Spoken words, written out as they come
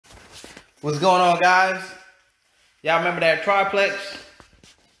What's going on, guys? Y'all remember that Triplex?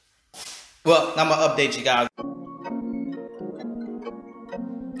 Well, I'm gonna update you guys.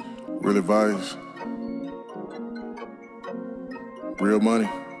 Real advice. Real money.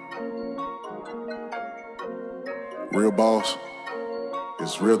 Real boss.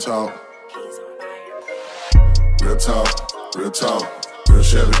 It's real talk. Real talk. Real talk. Real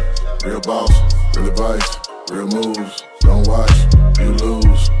Chevy. Real boss. Real advice. Real moves. Don't watch. You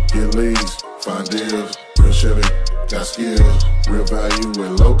lose. Get leads. Find deals. Real Chevy. Got skills. Real value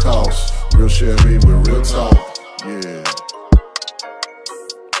with low cost. Real Chevy with real talk. Yeah.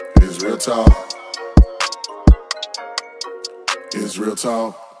 It's real talk. It's real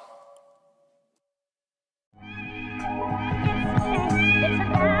talk.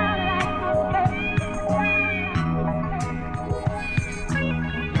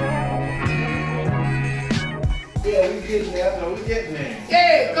 Yeah, we getting there. So we getting there.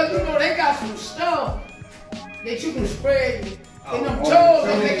 Yeah, because you know they got some stuff that you can spread in them toes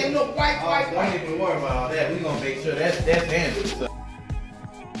and make it look white. Don't even worry about all that. We gonna make sure that's handled. So.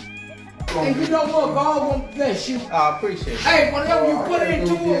 And you know what? God gonna bless you. I appreciate it. Hey, whatever you put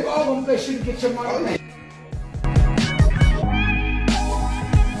into it, God gonna bless you to get your money.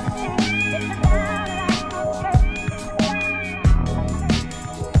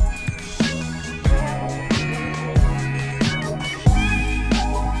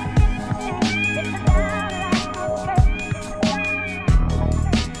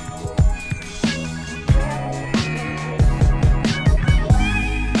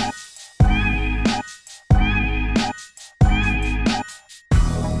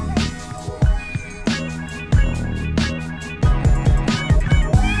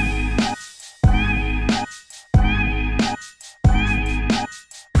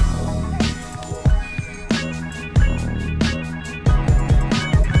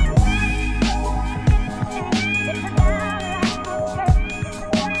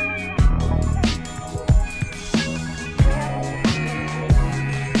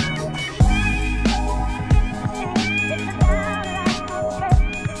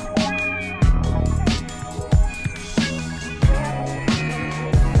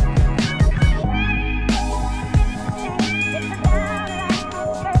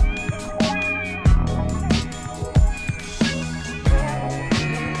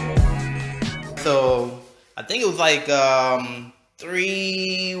 So I think it was like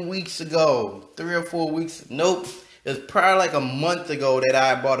 3 weeks ago, 3 or 4 weeks. Nope, it was probably like a month ago that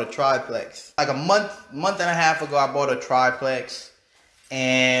I bought a triplex. Like a month and a half ago, I bought a triplex,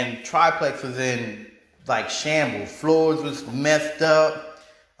 and triplex was in like shambles. Floors was messed up,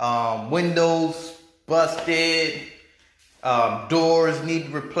 windows busted, doors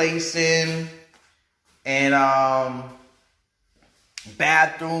need replacing, and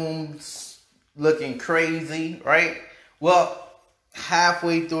bathrooms looking crazy, right? Well,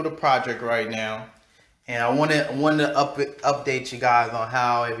 halfway through the project right now, and I wanted to update you guys on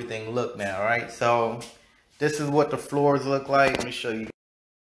how everything look now, right? So this is what the floors look like. Let me show you.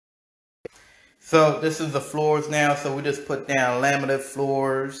 So this is the floors now. So we just put down laminate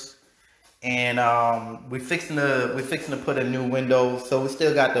floors, and we're fixing to put in new windows. So we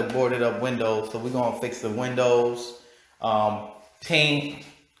still got the boarded up windows. So we're gonna fix the windows, paint.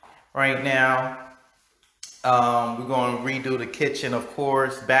 Right now, we're going to redo the kitchen, of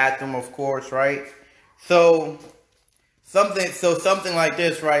course, bathroom, of course, right? So something like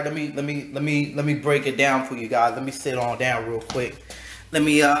this, right? Let me break it down for you guys. Let me sit on down real quick. Let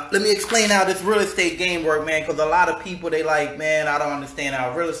me explain how this real estate game work, man. Because a lot of people, they like, man, I don't understand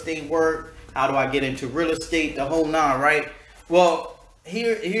how real estate work. How do I get into real estate? The whole nine, right? Well,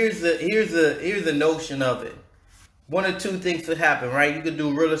 here's the notion of it. One or two things could happen, right? You could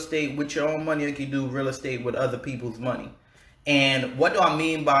do real estate with your own money, or you could do real estate with other people's money. And what do I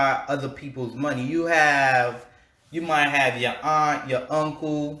mean by other people's money? You might have your aunt, your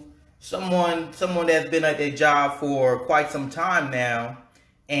uncle, someone that's been at their job for quite some time now,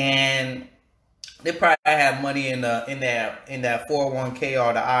 and they probably have money in that 401k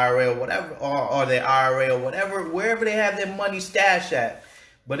or the IRA or whatever, or their IRA or whatever, wherever they have their money stashed at,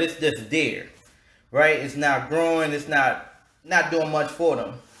 but it's just there. Right? It's not growing. It's not doing much for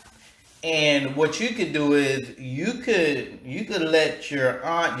them. And what you could do is you could let your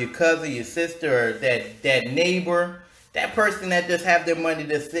aunt, your cousin, your sister, or that neighbor, that person that just have their money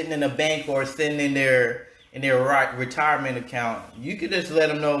just sitting in a bank or sitting in their retirement account, you could just let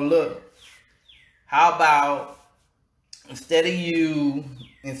them know, look, how about instead of you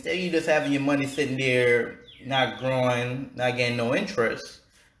just having your money sitting there not growing, not getting no interest,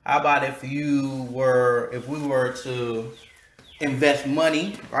 how about if we were to invest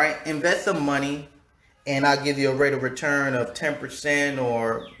money, right? Invest some money, and I'll give you a rate of return of 10%,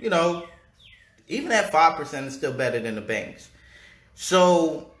 or, you know, even at 5% is still better than the banks.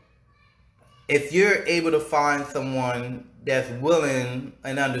 So if you're able to find someone that's willing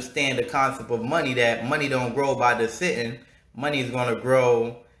and understand the concept of money, that money don't grow by just sitting, money is going to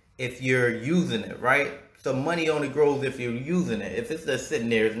grow if you're using it, right? So money only grows if you're using it. If it's just sitting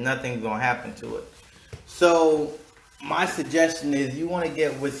there, nothing's going to happen to it. So my suggestion is you want to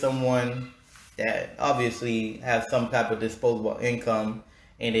get with someone that obviously has some type of disposable income,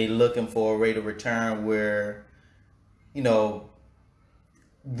 and they're looking for a rate of return where, you know,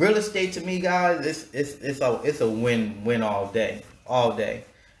 real estate to me, guys, it's a win all day,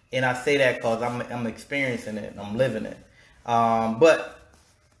 and I say that because I'm experiencing it, I'm living it. But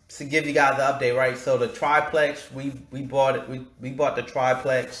to give you guys an update, right? So the Triplex, we bought it. We bought the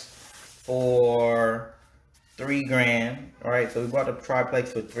Triplex for $3,000, right? So we bought the Triplex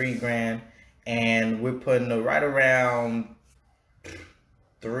for $3,000, and we're putting right around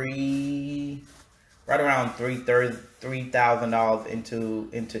 $3,000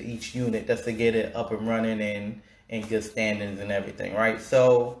 into each unit, just to get it up and running and in good standings and everything, right?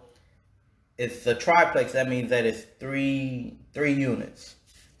 So it's a Triplex. That means that it's three units.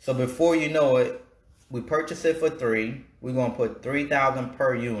 So before you know it, we purchased it for $3,000. We're gonna put $3,000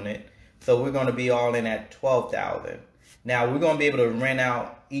 per unit. So we're gonna be all in at $12,000. Now we're gonna be able to rent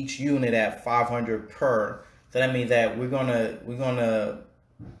out each unit at $500 per. So that means that we're gonna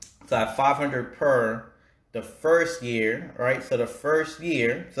so at $500 per the first year, right? So the first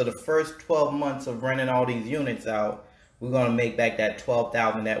 12 months of renting all these units out, we're gonna make back that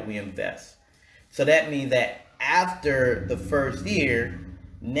 $12,000 that we invest. So that means that after the first year,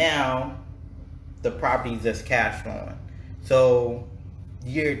 now the property is just cash flowing. So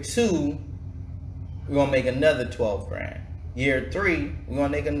year 2, we're gonna make another $12,000. Year 3, we're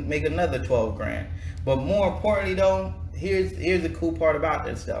gonna make another $12,000. But more importantly, though, here's the cool part about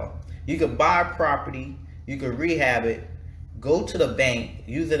this, though. You could buy a property, you could rehab it, go to the bank,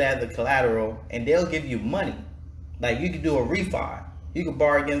 use it as a collateral, and they'll give you money. Like, you could do a refi. You could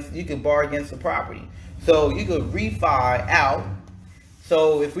borrow against the property. So you could refi out.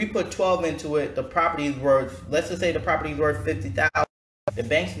 So if we put 12 into it, the property is worth, let's just say the property is worth $50,000. The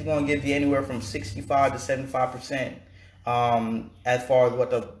banks is going to give you anywhere from 65 to 75% as far as what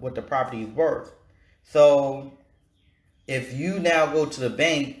the property is worth. So if you now go to the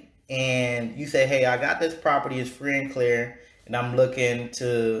bank and you say, hey, I got this property, it's free and clear, and I'm looking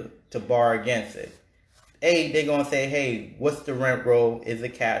to borrow against it. They're going to say, hey, what's the rent roll? Is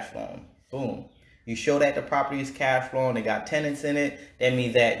it cash loan? Boom. You show that the property is cash flowing, they got tenants in it, that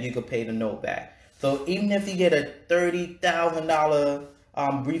means that you could pay the note back. So even if you get a $30,000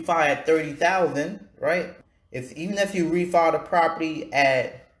 refi at $30,000, right? Even if you refi the property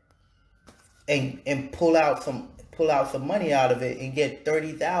at and pull out some money out of it and get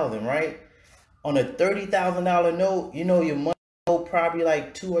 $30,000, right? On a $30,000 note, you know your money note probably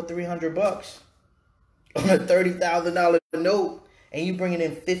like $200 or $300 on a $30,000 note, and you bringing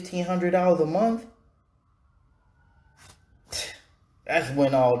in $1,500 a month. That's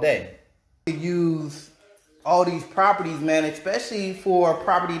win all day. You use all these properties, man, especially for a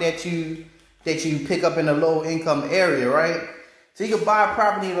property that you pick up in a low income area, right? So you could buy a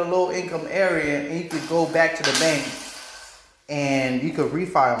property in a low income area, and you could go back to the bank and you could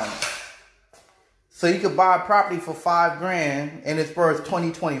refi on it. So you could buy a property for $5,000 and it's worth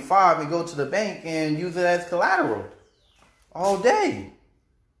 $20,025, and go to the bank and use it as collateral all day.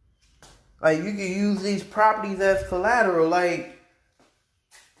 Like, you can use these properties as collateral. Like,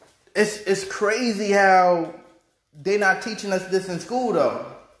 it's crazy how they're not teaching us this in school, though.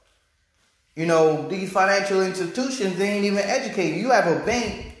 You know, these financial institutions, they ain't even educating you. You have a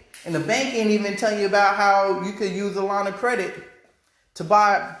bank, and the bank ain't even telling you about how you could use a line of credit to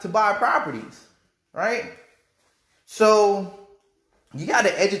buy properties, right? So you got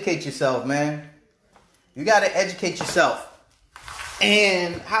to educate yourself, man. You got to educate yourself.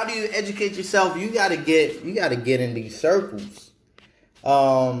 And how do you educate yourself? You got to get in these circles.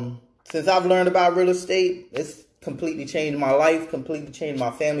 Since I've learned about real estate, it's completely changed my life, completely changed my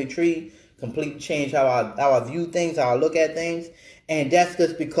family tree, completely changed how I view things, how I look at things. And that's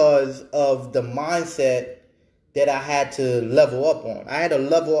just because of the mindset that I had to level up on. I had to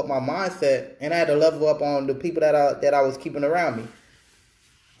level up my mindset, and I had to level up on the people that I was keeping around me.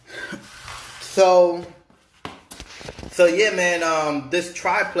 So yeah, man, this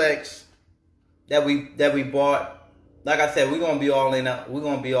Triplex that we bought, like I said, we're gonna be all in at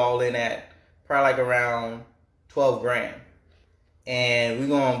probably like around $12,000. And we're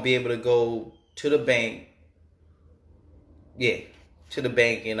gonna be able to go to the bank, to the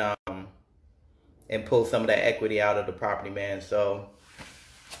bank and pull some of that equity out of the property, man. So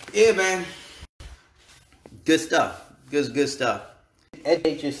yeah, man, good stuff. Good stuff.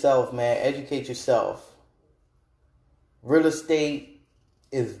 Educate yourself, man. Educate yourself. Real estate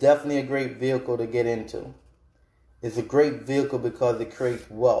is definitely a great vehicle to get into. It's a great vehicle because it creates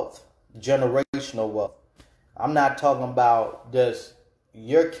wealth, generational wealth. I'm not talking about just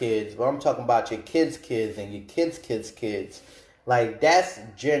your kids, but I'm talking about your kids' kids and your kids' kids' kids. Like, that's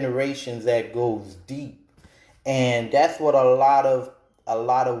generations that goes deep. And that's what a lot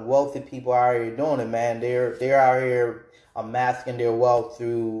of wealthy people are out here doing, it, man. They're out here amassing their wealth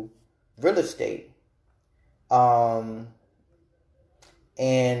through real estate. And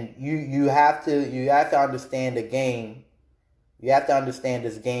you have to understand the game. You have to understand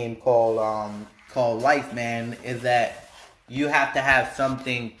this game called life, man. Is that you have to have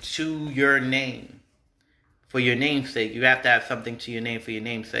something to your name. For your namesake. You have to have something to your name for your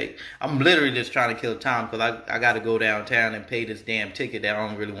namesake. I'm literally just trying to kill time because I got to go downtown and pay this damn ticket that I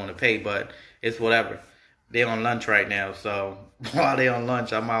don't really want to pay, but it's whatever. They're on lunch right now, so while they're on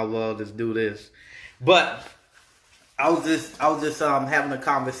lunch, I might as well just do this. But I was just having a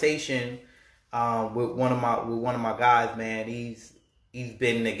conversation with one of my guys, man. He's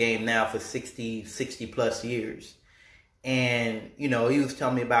been in the game now for 60 plus years. And, he was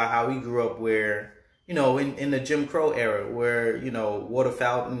telling me about how he grew up where, in the Jim Crow era where, water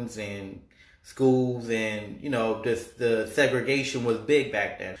fountains and schools and, just the segregation was big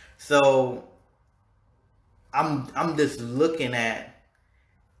back then. So I'm just looking at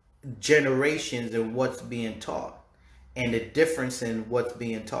generations and what's being taught and the difference in what's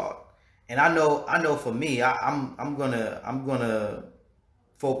being taught. And I know for me, I'm gonna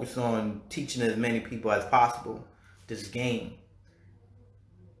focus on teaching as many people as possible this game.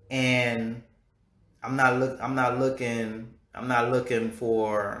 And I'm not looking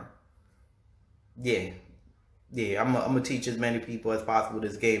for I'm gonna teach as many people as possible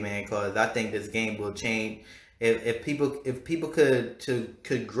this game, man, because I think this game will change. If people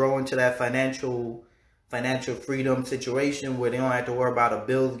could grow into that financial freedom situation where they don't have to worry about a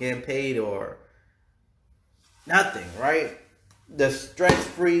bills getting paid or nothing, right? The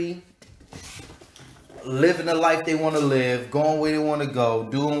stress-free, living the life they want to live, going where they want to go,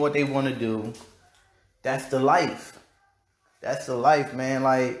 doing what they want to do. That's the life. That's the life, man.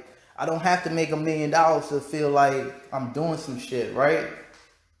 Like, I don't have to make $1 million to feel like I'm doing some shit, right?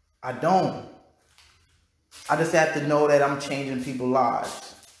 I don't. I just have to know that I'm changing people's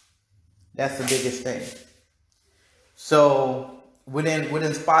lives. That's the biggest thing. So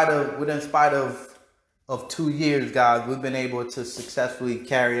within spite of 2 years, guys, we've been able to successfully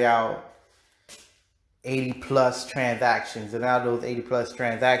carry out 80 plus transactions. And out of those 80 plus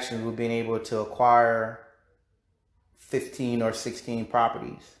transactions, we've been able to acquire 15 or 16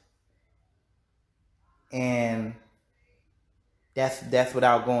 properties. And that's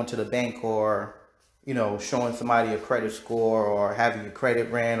without going to the bank or, showing somebody a credit score or having your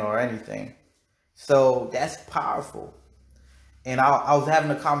credit ran or anything. So that's powerful. And I was having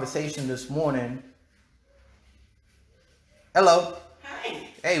a conversation this morning. Hello. Hi.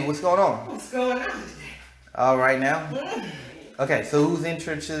 Hey, what's going on? What's going on today? All right now? Okay, so who's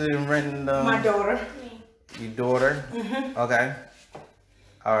interested in renting? My daughter. Your daughter? Mm-hmm. Okay.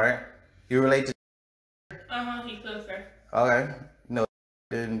 All right. You relate to? He close her. Okay.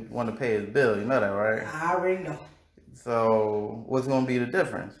 Didn't want to pay his bill. You know that, right? I already know. So what's going to be the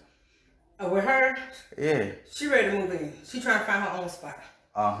difference? With her? Yeah. She ready to move in. She trying to find her own spot.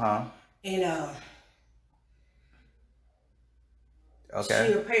 Uh-huh. And okay.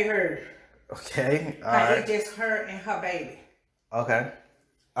 She'll pay her. Okay. All right. It's just her and her baby. Okay.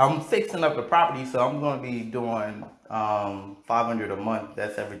 I'm fixing up the property, so I'm going to be doing $500 a month.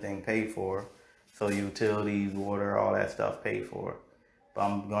 That's everything paid for. So utilities, water, all that stuff paid for. But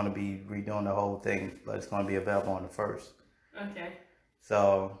I'm going to be redoing the whole thing, but it's going to be available on the 1st. Okay.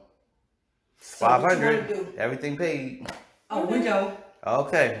 So So what you wanna 500, do? everything paid. Oh, we know.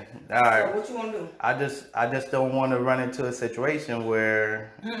 Okay. All right. So what you want to do? I just don't want to run into a situation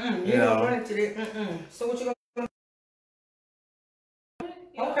where You don't run into that. So what you going to do?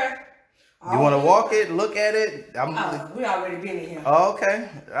 Okay. you want to walk it, look at it. We already been in here. Oh, okay.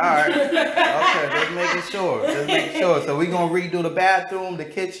 All right. Okay. Just making sure. So we're going to redo the bathroom, the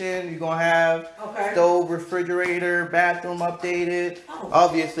kitchen. You're going to have stove, refrigerator, bathroom updated. Oh.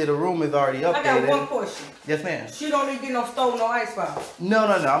 Obviously, the room is already updated. I got one question. Yes, ma'am. She don't need to get no stove, no ice box. No.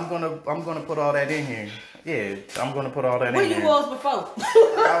 I'm gonna put all that in here. Yeah, I'm gonna put all that Where in you here. was before?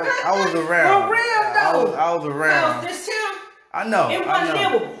 I was around. For real though. I was around. This him? I know. It wasn't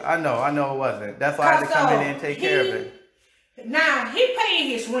livable. I know it wasn't. That's why I had to come in and take care of it. Now, he paying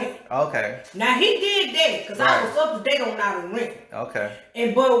his rent. Okay. Now, he did that because I was up to date on our rent. Okay.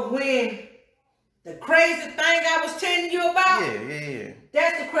 But when the crazy thing I was telling you about,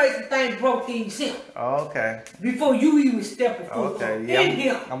 that's the crazy thing broke things him. Okay. Before you even step a foot in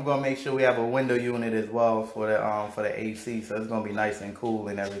him. I'm gonna make sure we have a window unit as well for the AC, so it's gonna be nice and cool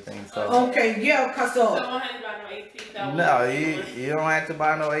and everything. So okay, yeah, cause so don't have to buy no AC. No, you don't have to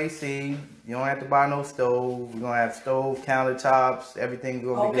buy no AC. You don't have to buy no stove. We're gonna have stove, countertops, everything's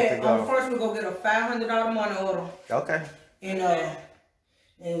gonna be good to go. First we're gonna get a $500 money order. Okay.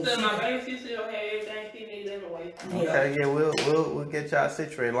 And so my baby sister don't have everything she needs anyway. Okay, yeah, we'll get y'all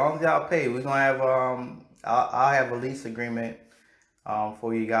situated. As long as y'all pay, we're gonna have I'll have a lease agreement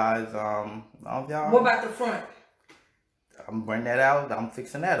for you guys. As long as y'all. What about the front? I'm bring that out. I'm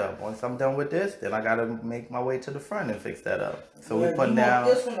fixing that up. Once I'm done with this, then I gotta make my way to the front and fix that up. So we're putting down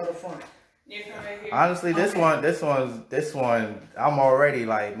this one or the front. Honestly, this one, I'm already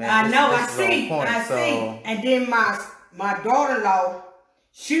like, man. I know, I see. And then my daughter-in-law,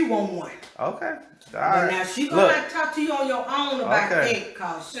 she want one. Okay. All right. Now she gonna have to talk to you on your own about that,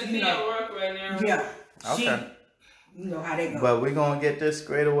 cause she at work right now. Yeah. Okay. You know how they go. But we're gonna get this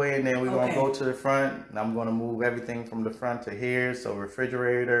squared away, and then we're gonna go to the front, and I'm gonna move everything from the front to here. So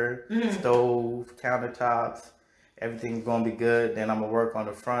refrigerator, stove, countertops, everything's gonna be good. Then I'm gonna work on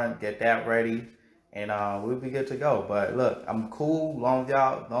the front, get that ready, and we'll be good to go. But look, I'm cool. Long as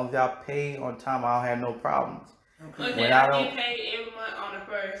y'all pay on time, I don't have no problems. Okay, I don't pay every month on the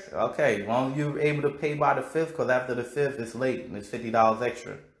 1st. Okay, as long as you're able to pay by the 5th, because after the 5th it's late and it's $50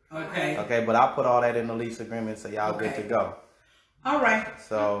 extra. Okay. Okay, but I'll put all that in the lease agreement, so y'all good to go. All right.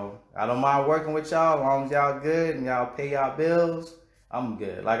 So I don't mind working with y'all as long as y'all good and y'all pay y'all bills. I'm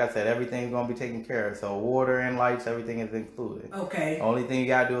good. Like I said, everything's gonna be taken care of. So water and lights, everything is included. Okay. Only thing you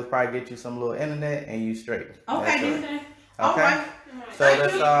gotta do is probably get you some little internet and you straight. Okay. Okay. All right. So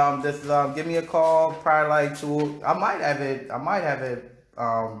let's give me a call. Probably like 2. I might have it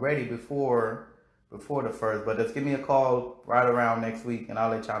ready before the 1st, but just give me a call right around next week, and I'll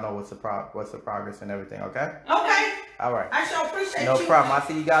let y'all know what's the progress and everything. Okay. Okay. All right. I sure appreciate No problem. I'll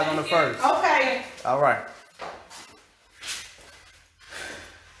see you guys on the 1st. Okay. All right.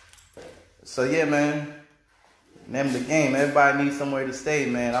 So yeah, man. Name of the game. Everybody needs somewhere to stay,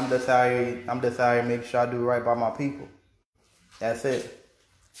 man. I'm just out here making sure I do right by my people. That's it.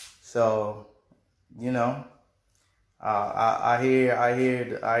 So, you know, I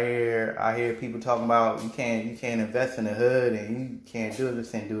hear people talking about you can't invest in the hood and you can't do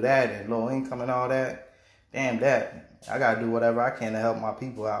this and do that and low income and all that. Damn that. I gotta do whatever I can to help my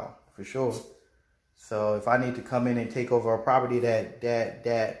people out for sure. So if I need to come in and take over a property that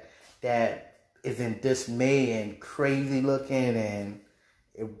isn't dismay and crazy looking and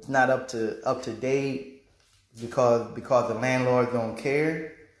it's not up to date because the landlords don't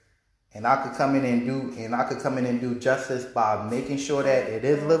care, and I could come in and do justice by making sure that it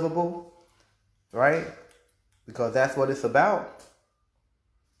is livable, right? Because that's what it's about.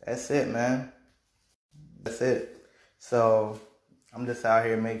 That's it, man. That's it. So I'm just out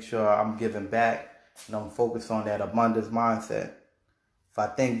here making sure I'm giving back and I'm focused on that abundance mindset. If I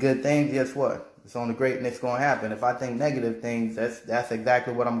think good things, guess what? It's only greatness going to happen. If I think negative things, that's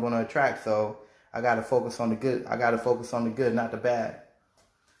exactly what I'm going to attract. So I got to focus on the good. I got to focus on the good, not the bad.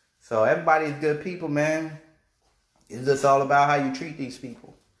 So everybody's good people, man. It's just all about how you treat these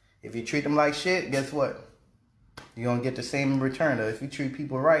people. If you treat them like shit, guess what? You're going to get the same in return. Or if you treat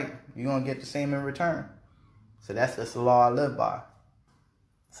people right, you're going to get the same in return. So that's just the law I live by.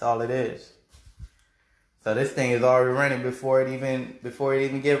 That's all it is. So this thing is already running before it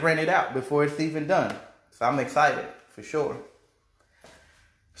even get rented out, before it's even done. So I'm excited for sure.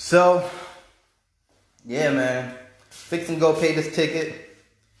 So yeah, man, fix and go pay this ticket.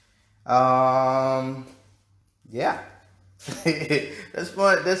 Yeah, this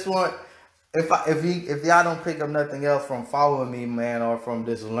one. If y'all don't pick up nothing else from following me, man, or from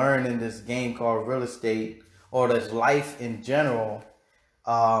this learning this game called real estate or this life in general,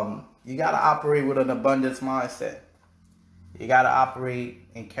 you got to operate with an abundance mindset. You got to operate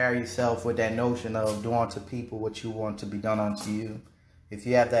and carry yourself with that notion of doing to people what you want to be done unto you. If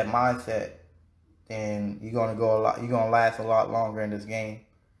you have that mindset, then you're going to last a lot longer in this game.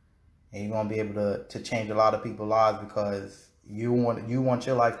 And you're going to be able to change a lot of people's lives because you want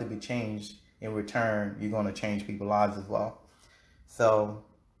your life to be changed. In return, you're going to change people's lives as well. So,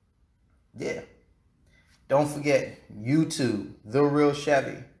 yeah. Don't forget YouTube, The Real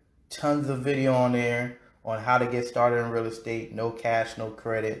Shevy. Tons of video on there on how to get started in real estate. No cash, no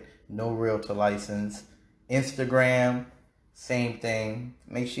credit, no realtor license. Instagram, same thing.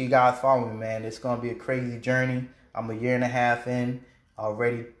 Make sure you guys follow me, man. It's going to be a crazy journey. I'm a year and a half in,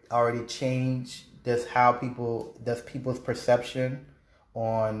 already changed people's perception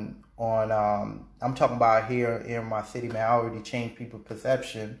on I'm talking about here in my city, man. I already changed people's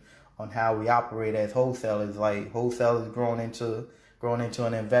perception on how we operate as wholesalers. Like, wholesale is growing into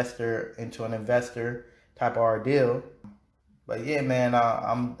an investor type of ordeal. But yeah, man,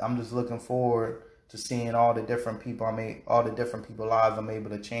 I'm just looking forward to seeing all the different people lives I'm able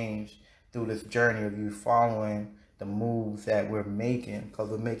to change through this journey of you following the moves that we're making, because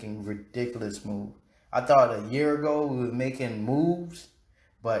we're making ridiculous moves. I thought a year ago we were making moves,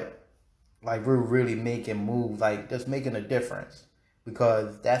 but like, we're really making moves, like just making a difference,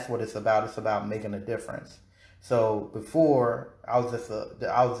 because that's what it's about. It's about making a difference. So before, I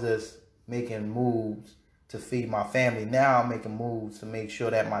was just making moves to feed my family. Now I'm making moves to make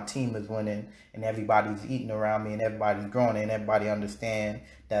sure that my team is winning and everybody's eating around me and everybody's growing and everybody understand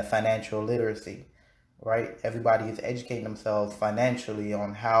that financial literacy, right? Everybody is educating themselves financially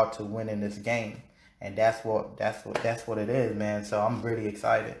on how to win in this game. And that's what it is, man. So I'm really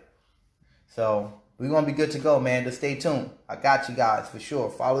excited. So we're going to be good to go, man. Just stay tuned. I got you guys for sure.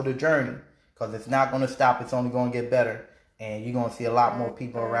 Follow the journey, because it's not going to stop. It's only going to get better. And you're going to see a lot more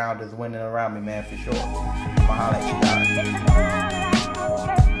people around us winning around me, man, for sure. I'm going to holler at you guys.